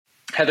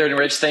Heather and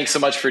Rich, thanks so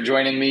much for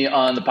joining me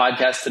on the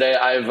podcast today.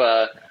 I've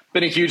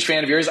been a huge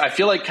fan of yours. I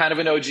feel like kind of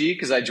an OG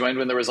because I joined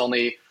when there was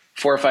only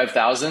 4,000 or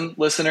 5,000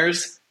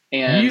 listeners.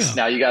 And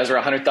now you guys are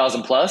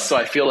 100,000 plus. So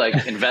I feel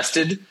like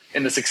invested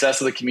in the success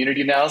of the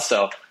community now.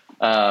 So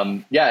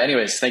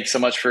anyways, thank you so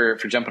much for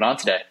jumping on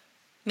today.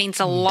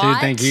 Means a lot.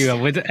 Dude, thank you.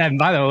 And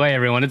by the way,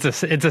 everyone, it's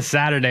a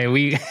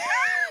Saturday.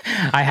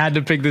 I had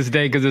to pick this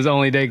day because it's the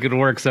only day could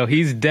work. So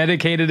he's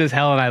dedicated as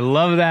hell. And I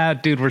love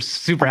that. Dude, we're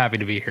super happy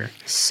to be here.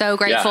 So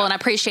grateful. And I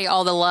appreciate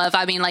all the love.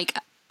 I mean, like,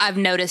 I've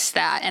noticed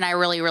that. And I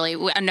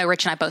know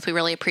Rich and I both, we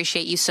really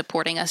appreciate you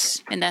supporting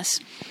us in this.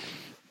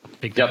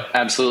 Yep,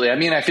 absolutely. I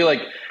mean, I feel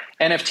like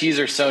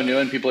NFTs are so new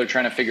and people are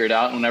trying to figure it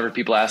out. And whenever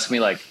people ask me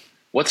like,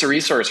 what's a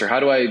resource or how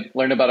do I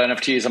learn about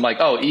NFTs? I'm like,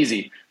 oh,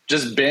 easy.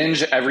 Just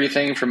binge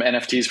everything from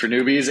NFTs for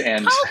Newbies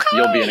and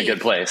you'll be in a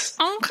good place.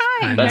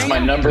 Okay. That's my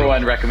number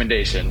one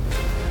recommendation.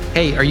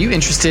 Hey, are you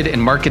interested in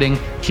marketing,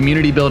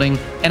 community building,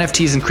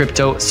 NFTs and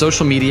crypto,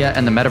 social media,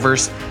 and the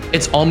metaverse?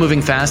 It's all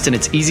moving fast and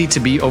it's easy to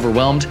be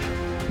overwhelmed.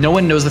 No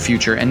one knows the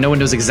future and no one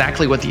knows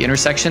exactly what the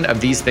intersection of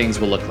these things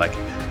will look like.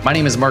 My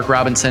name is Mark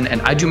Robinson,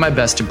 and I do my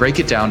best to break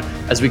it down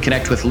as we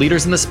connect with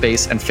leaders in the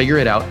space and figure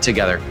it out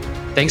together.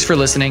 Thanks for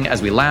listening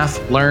as we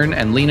laugh, learn,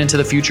 and lean into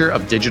the future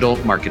of digital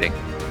marketing.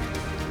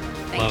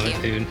 Love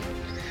it, dude.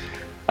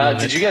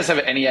 Did you guys have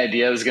any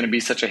idea it was going to be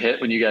such a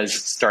hit when you guys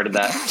started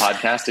that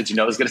podcast? Did you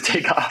know it was going to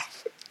take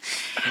off?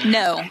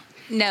 No.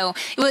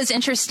 What was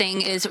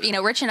interesting is,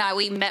 Rich and I,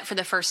 we met for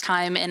the first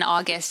time in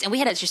August and we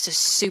had just a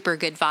super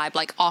good vibe,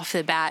 like off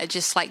the bat,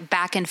 just like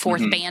back and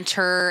forth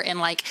banter. And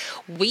like,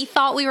 we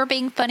thought we were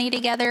being funny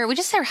together. We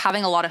just started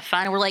having a lot of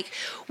fun. And we're like,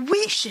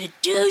 we should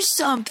do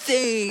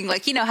something.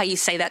 Like, you know how you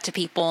say that to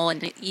people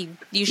and you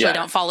usually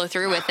don't follow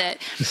through with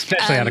it.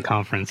 Especially at a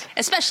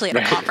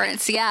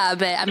conference. Yeah.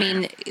 But I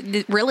mean,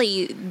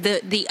 really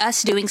the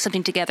us doing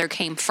something together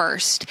came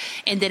first.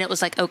 And then it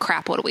was like, oh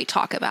crap, what do we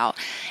talk about?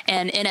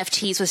 And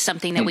NFTs was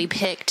something that we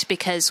picked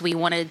because we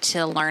wanted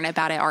to learn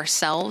about it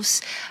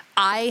ourselves.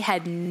 I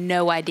had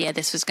no idea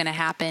this was going to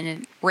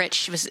happen.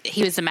 Rich was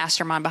the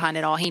mastermind behind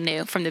it all. He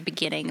knew from the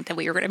beginning that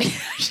we were going to be.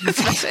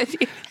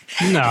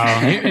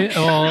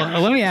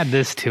 Well, let me add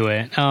this to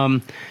it.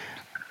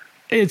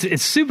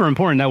 It's super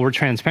important that we're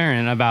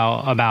transparent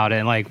about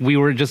it. Like we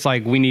were just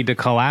like, we need to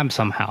collab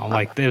somehow.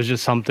 Like it was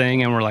just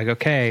something, and we're like,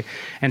 okay.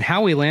 And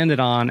how we landed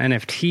on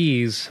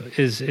NFTs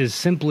is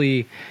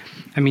simply,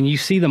 I mean, you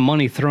see the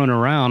money thrown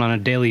around on a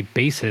daily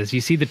basis. You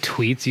see the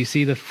tweets, you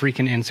see the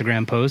freaking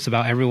Instagram posts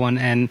about everyone.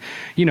 And,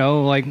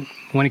 like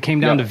when it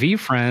came down to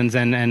VFriends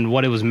and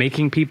what it was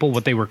making people,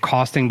 what they were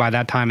costing by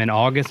that time in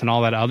August and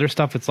all that other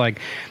stuff, it's like,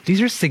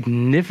 these are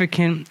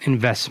significant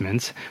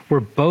investments. We're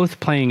both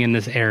playing in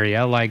this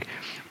area. Like,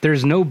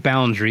 there's no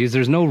boundaries,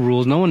 there's no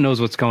rules, no one knows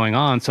what's going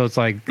on. So it's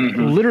like,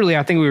 literally,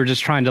 I think we were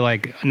just trying to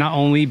like, not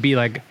only be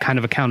like kind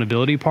of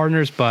accountability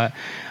partners, but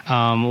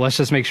let's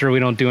just make sure we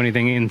don't do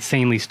anything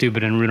insanely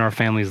stupid and ruin our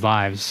families'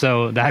 lives.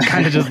 So that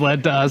kind of just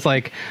led to us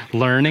like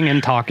learning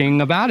and talking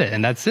about it.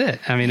 And that's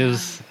it. I mean,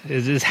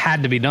 it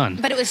had to be done.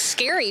 But it was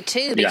scary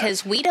too,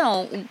 because Rich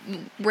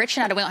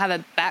and I don't have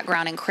a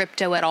background in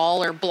crypto at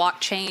all or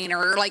blockchain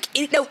or like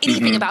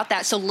anything about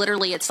that. So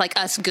literally it's like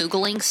us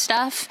Googling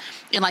stuff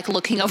and like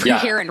looking over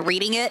here and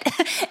reading it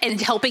and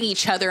helping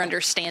each other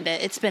understand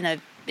it. It's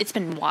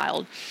been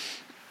wild.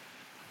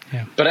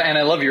 Yeah. And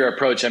I love your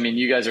approach. I mean,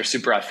 you guys are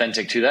super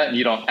authentic to that and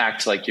you don't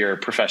act like you're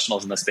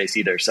professionals in the space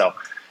either. So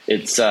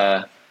it's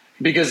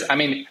because I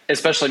mean,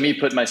 especially me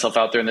putting myself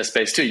out there in this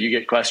space too, you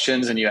get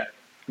questions and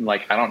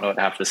like, I don't know what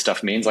half this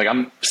stuff means. Like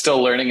I'm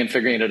still learning and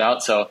figuring it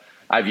out. So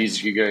I've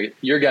used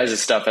your guys'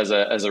 stuff as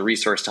a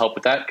resource to help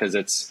with that.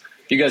 Cause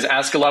you guys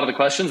ask a lot of the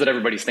questions that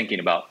everybody's thinking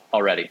about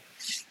already.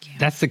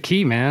 That's the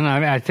key, man.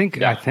 I think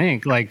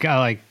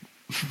like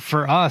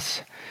for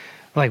us,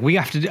 like we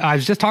have to, I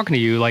was just talking to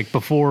you like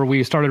before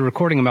we started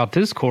recording about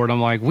Discord.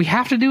 I'm like, we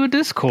have to do a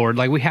Discord.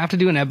 Like we have to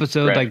do an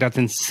episode like that's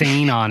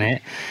insane on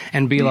it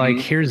and be like,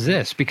 here's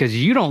this because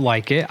you don't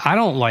like it. I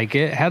don't like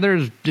it.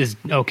 Heather's just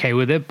okay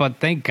with it. But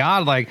thank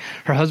God, like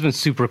her husband's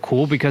super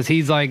cool because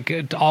he's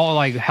like all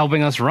like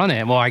helping us run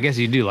it. Well, I guess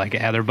you do like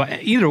it, Heather.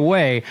 But either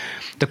way,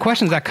 the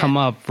questions that come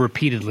up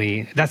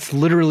repeatedly, that's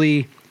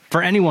literally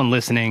for anyone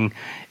listening,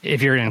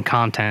 if you're in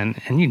content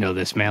and you know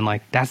this, man,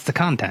 like that's the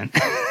content.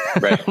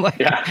 Right.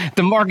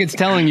 The market's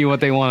telling you what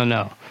they want to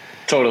know.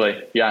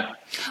 Totally. Yeah.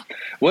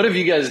 What have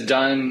you guys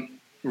done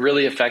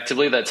really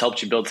effectively that's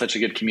helped you build such a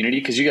good community?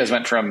 Because you guys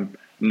went from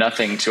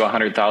nothing to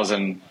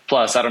 100,000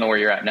 plus. I don't know where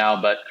you're at now,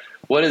 but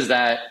what is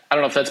that? I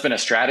don't know if that's been a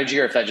strategy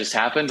or if that just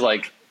happened.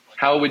 Like,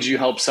 how would you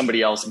help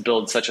somebody else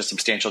build such a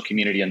substantial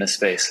community in this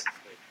space?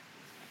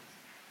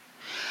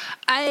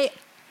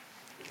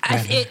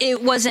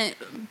 It wasn't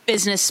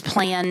business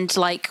planned,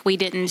 like we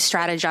didn't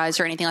strategize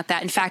or anything like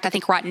that. In fact, I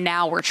think right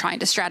now we're trying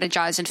to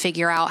strategize and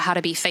figure out how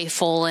to be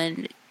faithful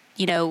and,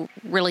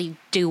 really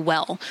do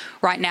well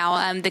right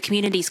now. The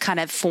community's kind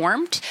of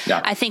formed.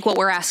 Yeah. I think what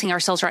we're asking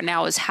ourselves right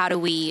now is how do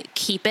we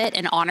keep it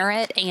and honor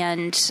it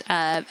and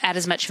add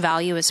as much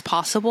value as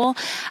possible.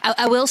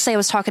 I will say I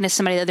was talking to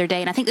somebody the other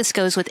day, and I think this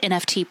goes with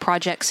NFT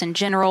projects in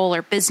general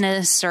or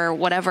business or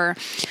whatever.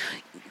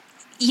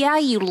 Yeah,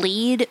 you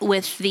lead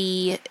with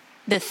the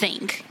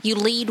thing. You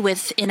lead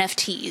with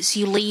NFTs.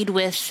 You lead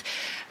with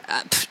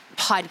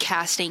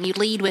podcasting. You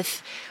lead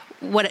with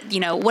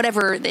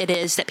whatever it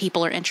is that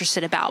people are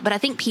interested about. But I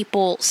think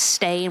people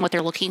stay in what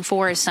they're looking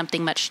for is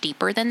something much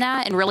deeper than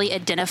that, and really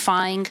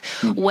identifying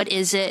what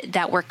is it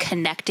that we're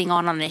connecting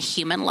on a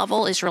human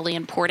level is really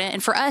important.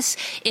 And for us,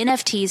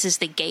 NFTs is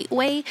the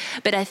gateway,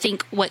 but I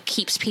think what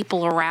keeps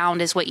people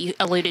around is what you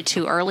alluded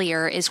to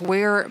earlier, is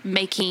we're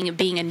making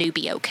being a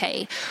newbie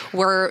okay.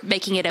 We're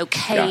making it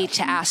okay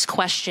to ask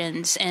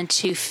questions and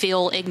to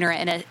feel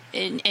ignorant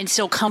and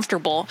still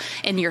comfortable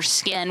in your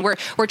skin.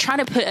 We're trying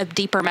to put a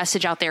deeper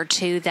message out there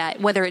too, that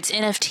whether it's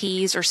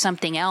NFTs or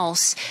something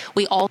else,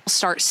 we all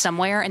start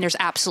somewhere, and there's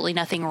absolutely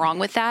nothing wrong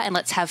with that. And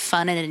let's have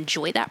fun and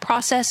enjoy that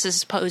process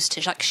as opposed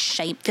to like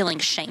feeling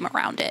shame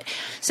around it.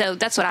 So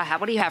that's what I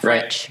have. What do you have,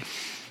 Rich?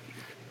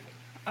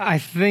 I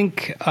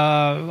think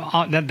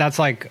that's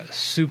like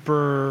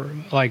super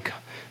like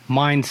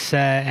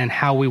mindset and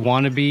how we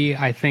want to be.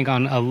 I think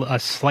on a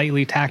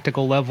slightly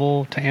tactical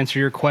level, to answer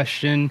your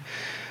question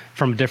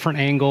from a different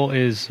angle,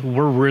 is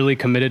we're really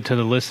committed to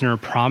the listener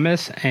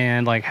promise.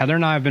 And like Heather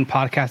and I have been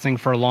podcasting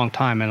for a long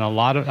time,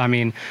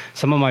 and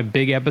some of my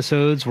big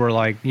episodes were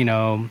like,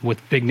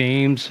 with big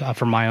names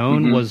for my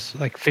own was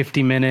like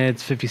 50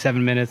 minutes,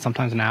 57 minutes,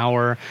 sometimes an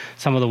hour.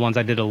 Some of the ones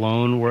I did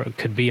alone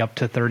could be up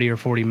to 30 or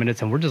 40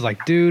 minutes. And we're just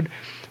like, dude,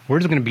 we're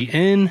just going to be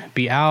in,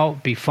 be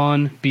out, be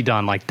fun, be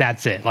done. Like,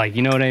 that's it. Like,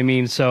 you know what I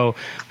mean? So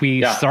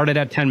we started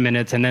at 10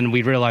 minutes, and then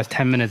we realized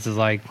 10 minutes is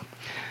like,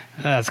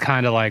 that's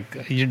kind of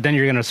like, then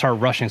you're going to start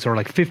rushing. So we're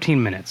like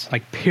 15 minutes,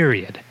 like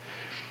period.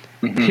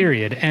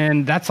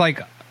 And that's like,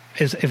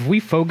 if we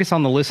focus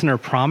on the listener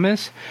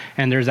promise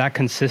and there's that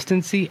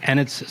consistency, and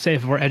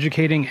if we're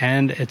educating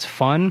and it's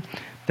fun,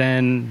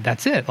 then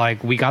that's it.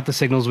 Like, we got the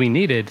signals we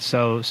needed.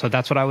 So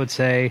that's what I would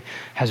say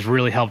has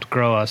really helped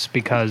grow us,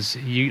 because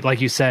like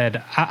you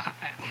said,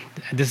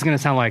 this is going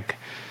to sound like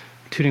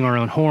tooting our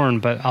own horn,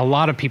 but a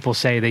lot of people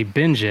say they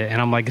binge it,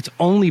 and I'm like, it's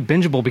only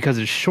bingeable because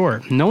it's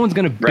short. No one's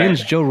going to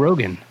binge Joe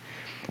Rogan.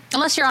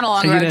 Unless you're on a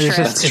long road trip.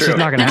 It's just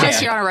not going to happen.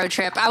 Unless you're on a road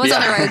trip. I was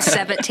on the road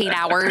 17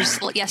 hours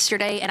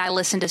yesterday, and I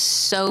listened to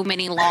so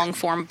many long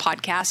form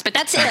podcasts, but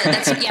that's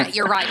it.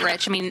 You're right,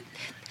 Rich. I mean,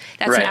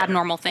 that's an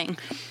abnormal thing.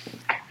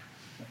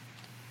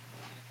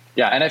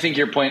 Yeah, and I think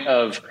your point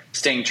of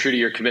staying true to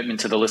your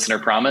commitment to the listener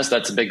promise,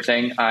 that's a big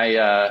thing.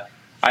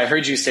 I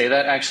heard you say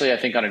that, actually, I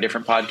think on a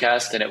different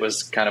podcast, and it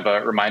was kind of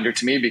a reminder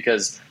to me,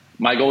 because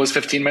my goal was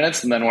 15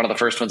 minutes, and then one of the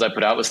first ones I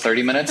put out was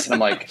 30 minutes, and I'm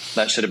like,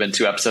 that should have been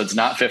 2 episodes,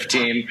 not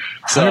 15.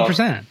 So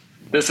 100%.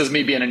 This is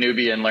me being a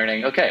newbie and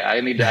learning, okay, I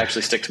need to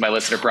actually stick to my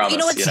listener promise. You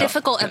know what's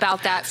difficult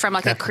about that from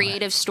like a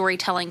creative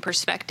storytelling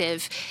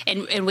perspective,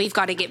 and we've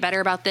got to get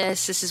better about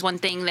this. This is one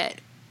thing that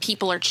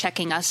people are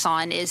checking us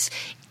on, is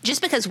just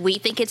because we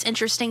think it's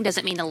interesting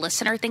doesn't mean the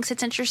listener thinks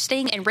it's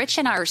interesting. And Rich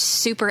and I are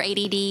super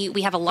ADD.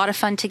 We have a lot of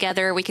fun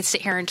together. We could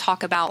sit here and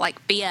talk about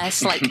like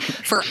BS like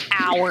for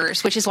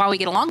hours, which is why we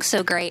get along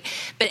so great.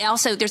 But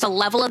also there's a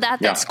level of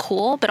that's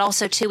cool. But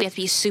also too, we have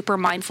to be super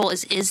mindful.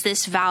 Is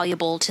this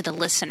valuable to the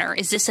listener?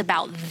 Is this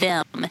about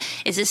them?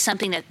 Is this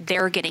something that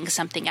they're getting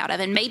something out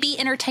of? And maybe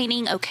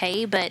entertaining,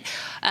 okay, but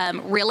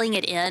reeling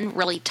it in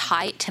really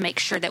tight to make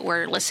sure that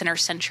we're listener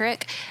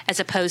centric, as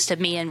opposed to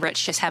me and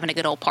Rich just having a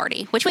good old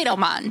party, which we don't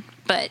mind.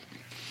 But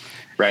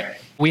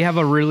we have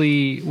a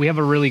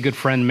really good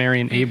friend,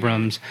 Marion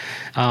Abrams,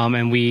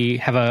 and we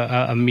have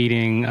a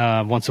meeting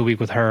once a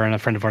week with her and a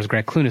friend of ours,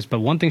 Greg Clunas.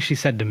 But one thing she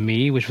said to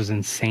me, which was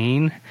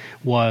insane,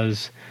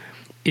 was,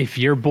 if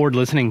you're bored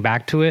listening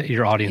back to it,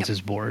 your audience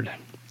is bored.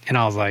 And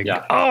I was like,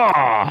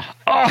 I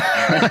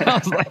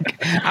was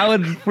like, I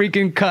would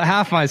freaking cut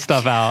half my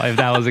stuff out if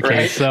that was the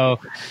case. So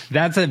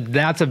that's a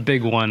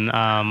big one.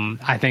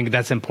 I think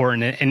that's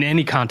important in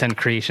any content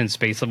creation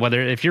space. Whether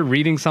if you're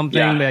reading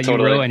something that you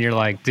wrote and you're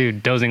like,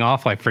 dude, dozing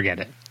off, like, forget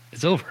it.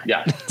 It's over.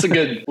 Yeah, it's a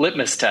good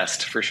litmus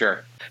test for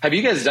sure. Have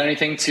you guys done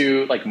anything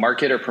to like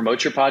market or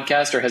promote your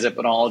podcast, or has it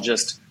been all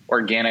just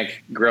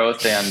organic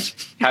growth and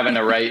having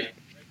the right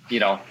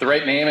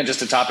name and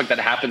just a topic that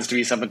happens to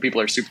be something people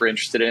are super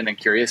interested in and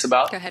curious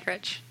about? Go ahead,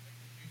 Rich.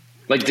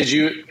 Like,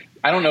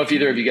 I don't know if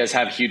either of you guys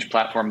have huge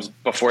platforms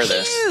before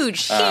this.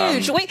 Huge.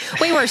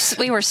 We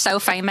were so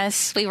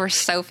famous.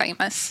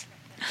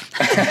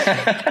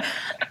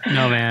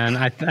 No, man.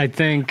 I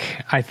think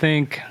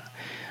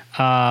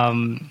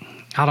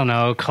I don't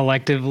know,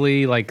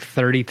 collectively like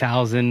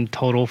 30,000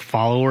 total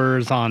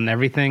followers on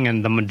everything,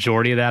 and the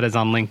majority of that is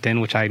on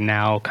LinkedIn, which I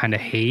now kind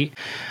of hate.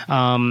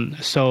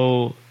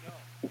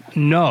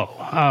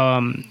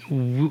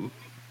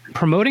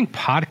 Promoting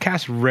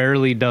podcasts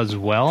rarely does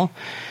well.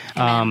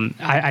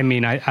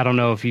 I don't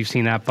know if you've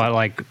seen that, but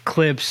like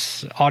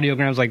clips,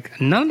 audiograms,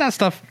 like none of that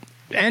stuff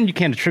and you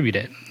can't attribute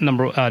it.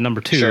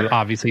 Number two, Sure.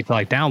 obviously, to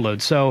like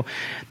download. So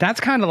that's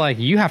kind of like,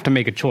 you have to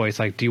make a choice.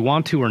 Like, do you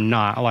want to or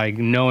not? Like,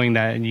 knowing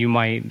that you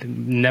might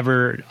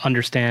never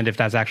understand if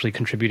that's actually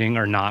contributing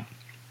or not.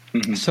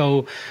 Mm-hmm.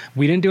 So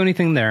we didn't do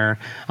anything there.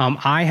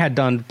 I had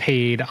done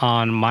paid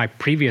on my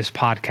previous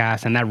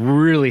podcast, and that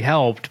really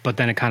helped, but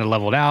then it kind of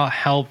leveled out,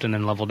 helped, and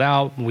then leveled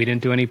out. We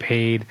didn't do any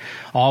paid.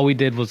 All we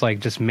did was like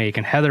just make,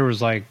 and Heather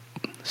was like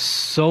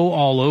so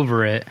all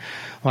over it.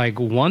 Like,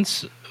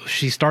 once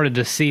she started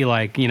to see,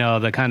 like, you know,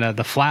 the kind of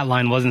the flat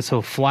line wasn't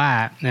so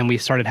flat, and we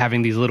started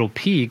having these little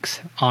peaks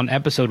on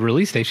episode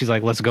release day, she's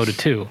like, let's go to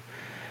 2.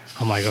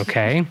 I'm like,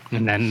 okay.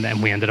 And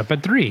then we ended up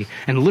at 3.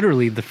 And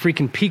literally the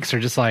freaking peaks are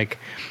just like,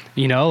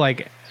 you know,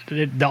 like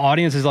the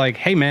audience is like,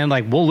 hey man,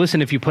 like, we'll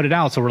listen if you put it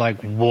out. So we're like,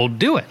 we'll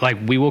do it. Like,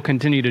 we will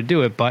continue to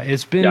do it. But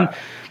it's been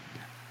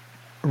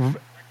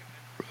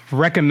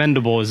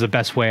recommendable is the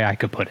best way I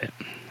could put it.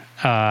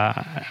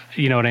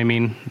 You know what I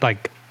mean?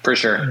 Like, for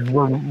sure.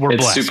 We're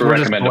it's blessed. super We're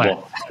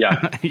recommendable.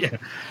 Yeah. Yeah.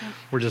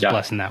 We're just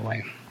blessed in that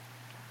way.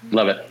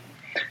 Love it.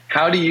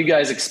 How do you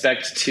guys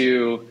expect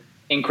to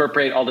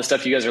incorporate all the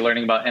stuff you guys are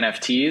learning about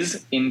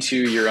NFTs into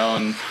your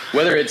own,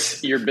 whether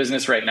it's your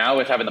business right now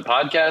with having the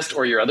podcast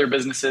or your other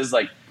businesses?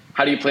 Like,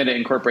 how do you plan to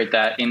incorporate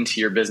that into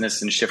your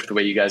business and shift the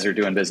way you guys are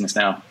doing business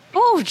now?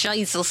 Oh,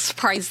 Jesus,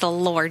 praise the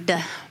Lord.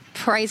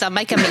 Praise, I'm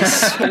making me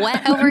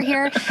sweat over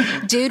here.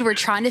 Dude, we're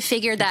trying to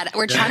figure that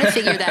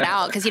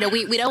out, because, you know,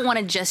 we don't want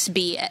to just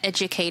be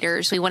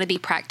educators. We want to be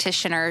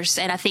practitioners.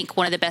 And I think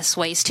one of the best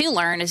ways to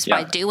learn is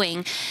by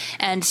doing.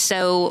 And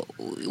so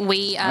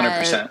we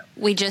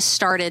just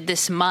started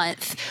this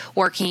month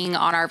working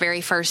on our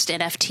very first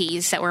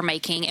NFTs that we're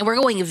making. And we're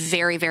going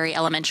very, very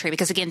elementary,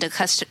 because, again, to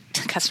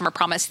customer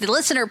promise, the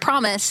listener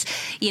promise,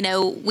 you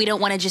know, we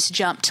don't want to just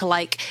jump to,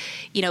 like,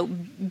 you know,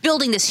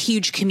 building this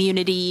huge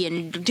community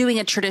and doing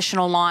a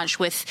traditional launch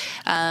with,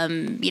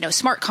 you know,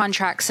 smart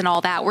contracts and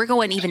all that. We're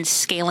going even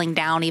scaling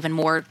down even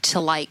more to,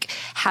 like,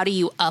 how do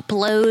you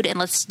upload, and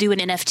let's do an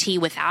NFT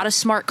without a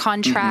smart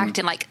contract,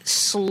 and, like,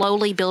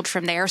 slowly build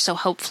from there. So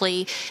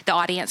hopefully the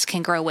audience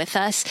can grow with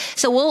us.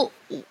 So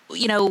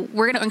you know,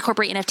 we're going to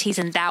incorporate NFTs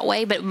in that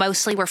way, but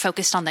mostly we're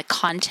focused on the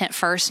content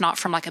first, not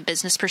from like a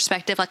business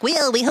perspective. Like, we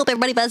hope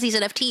everybody buys these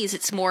NFTs.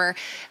 It's more,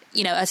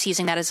 you know, us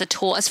using that as a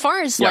tool. As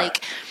far as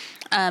like,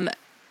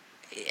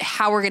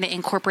 how we're going to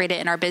incorporate it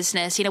in our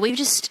business, you know,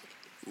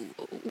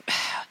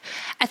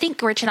 I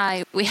think Rich and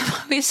I, we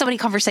have so many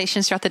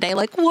conversations throughout the day.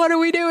 Like, what are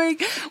we doing?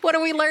 What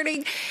are we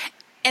learning?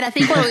 And I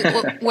think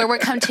where we're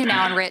come to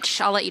now, and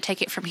Rich, I'll let you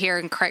take it from here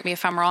and correct me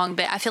if I'm wrong,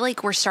 but I feel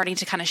like we're starting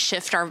to kind of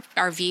shift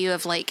our view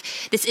of, like,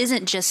 this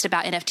isn't just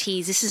about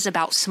NFTs. This is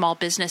about small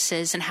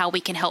businesses and how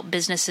we can help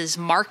businesses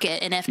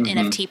market and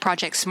NFT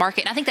projects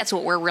market. And I think that's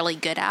what we're really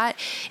good at,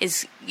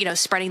 is, you know,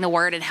 spreading the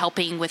word and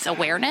helping with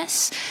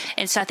awareness.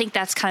 And so I think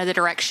that's kind of the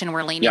direction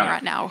we're leaning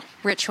right now.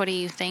 Rich, what do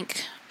you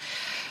think?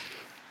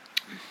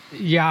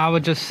 Yeah, I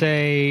would just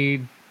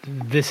say,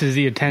 this is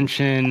the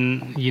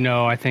attention, you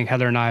know, I think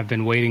Heather and I have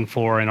been waiting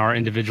for in our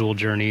individual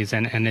journeys,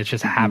 and it's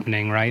just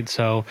happening, right?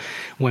 So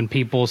when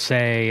people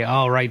say,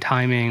 oh, right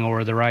timing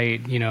or the right,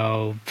 you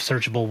know,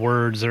 searchable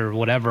words or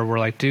whatever, we're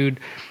like, dude,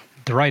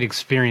 the right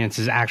experience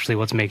is actually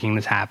what's making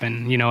this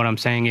happen. You know what I'm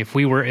saying? If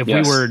we were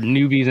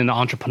newbies in the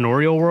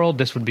entrepreneurial world,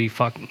 this would be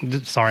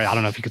sorry, I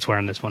don't know if you could swear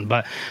on this one,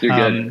 but you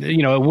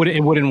know,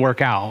 it wouldn't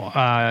work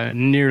out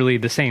nearly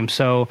the same.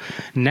 So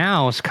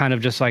now it's kind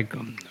of just like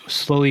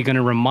slowly going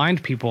to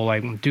remind people,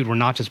 like, dude, we're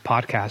not just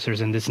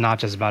podcasters, and it's not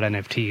just about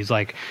NFTs.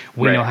 Like,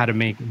 we know how to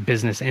make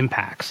business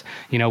impacts.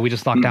 You know, we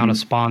just locked down a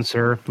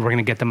sponsor. We're going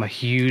to get them a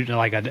huge,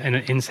 like an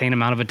insane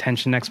amount of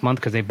attention next month,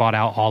 because they bought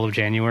out all of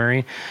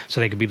January, so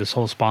they could be the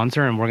sole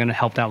sponsor. And we're going to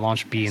help that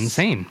launch be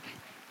insane.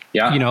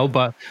 Yeah. You know,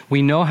 but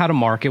we know how to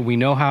market. We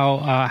know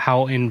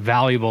how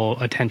invaluable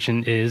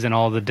attention is, and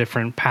all the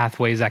different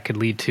pathways that could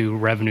lead to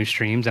revenue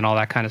streams and all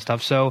that kind of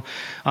stuff. So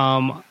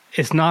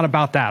it's not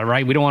about that,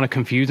 right? We don't want to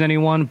confuse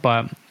anyone,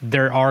 but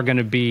there are going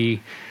to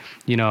be,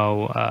 you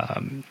know,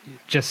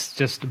 just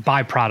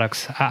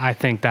byproducts, I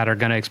think, that are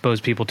going to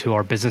expose people to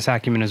our business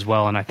acumen as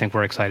well. And I think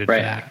we're excited for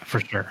that, for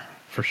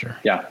sure.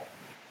 Yeah,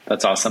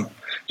 that's awesome.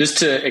 Just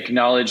to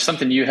acknowledge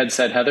something you had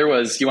said, Heather,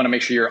 was you want to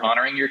make sure you're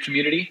honoring your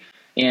community.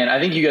 And I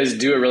think you guys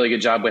do a really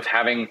good job with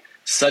having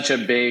such a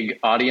big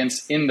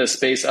audience in the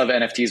space of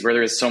NFTs, where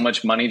there is so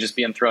much money just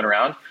being thrown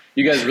around.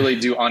 You guys really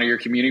do honor your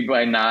community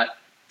by not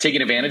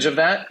taking advantage of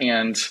that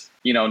and,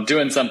 you know,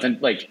 doing something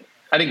like,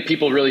 I think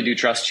people really do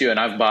trust you. And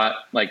I've bought,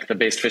 like, the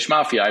Based Fish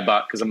Mafia I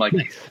bought, because I'm like,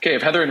 okay,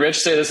 if Heather and Rich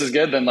say this is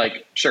good, then,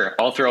 like, sure,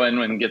 I'll throw in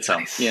and get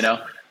some, you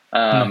know?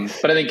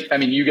 But I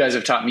mean, you guys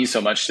have taught me so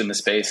much in the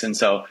space. And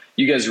so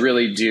you guys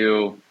really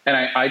do. And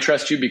I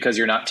trust you because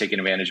you're not taking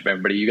advantage of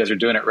everybody. You guys are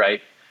doing it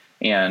right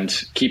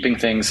and keeping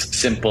things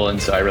simple. And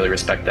so I really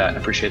respect that and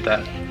appreciate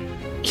that.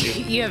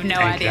 You have no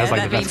idea.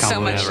 That means so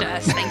much to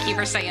us. Thank you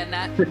for saying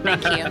that.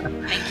 Thank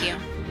you. Thank you.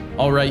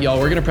 All right, y'all,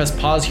 we're going to press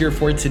pause here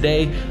for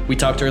today. We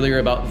talked earlier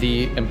about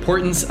the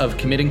importance of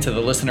committing to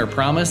the listener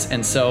promise.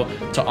 And so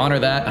to honor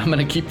that, I'm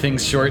going to keep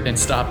things short and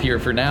stop here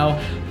for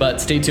now. But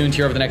stay tuned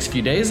here over the next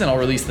few days, and I'll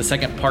release the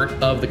second part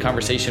of the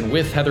conversation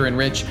with Heather and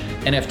Rich,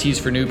 NFTs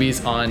for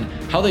Newbies, on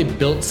how they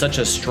built such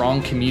a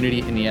strong community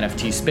in the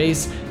NFT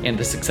space and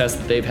the success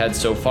that they've had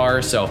so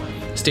far. So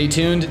stay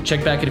tuned.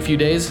 Check back in a few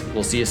days.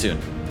 We'll see you soon.